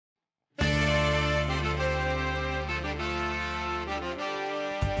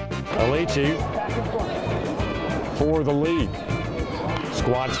Alici for the lead.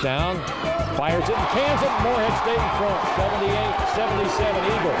 Squats down, fires it and cans it. Morehead State in front, 78-77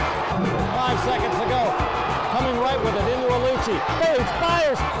 Eagles. 5 seconds to go. Coming right with it into Alici. Fades,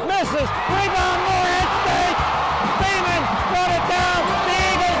 fires, misses, rebound, Morehead State! Beeman got it down. The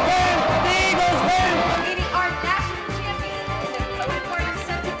Eagles win! The Eagles win! Meeting our national champion in the co-ed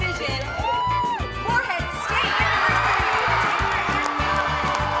subdivision, Morehead State University.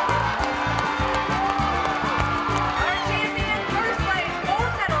 Our champion, first place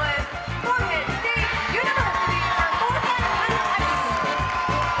gold medalist, Morehead State University, our Morehead University.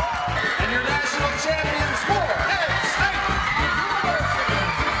 And your national champions, Morehead State University.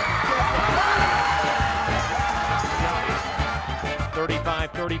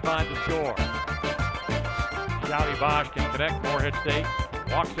 35-35 to score. Shouty Bosch can connect. Morehead State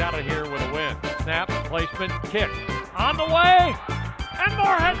walks out of here with a win. Snap, placement, kick. On the way! And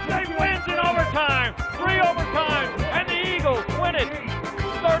Morehead State wins in overtime. 3 overtimes. And the Eagles win it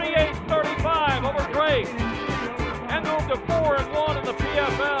 38-35 over Drake. And move to 4-1 in the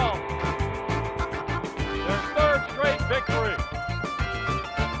PFL.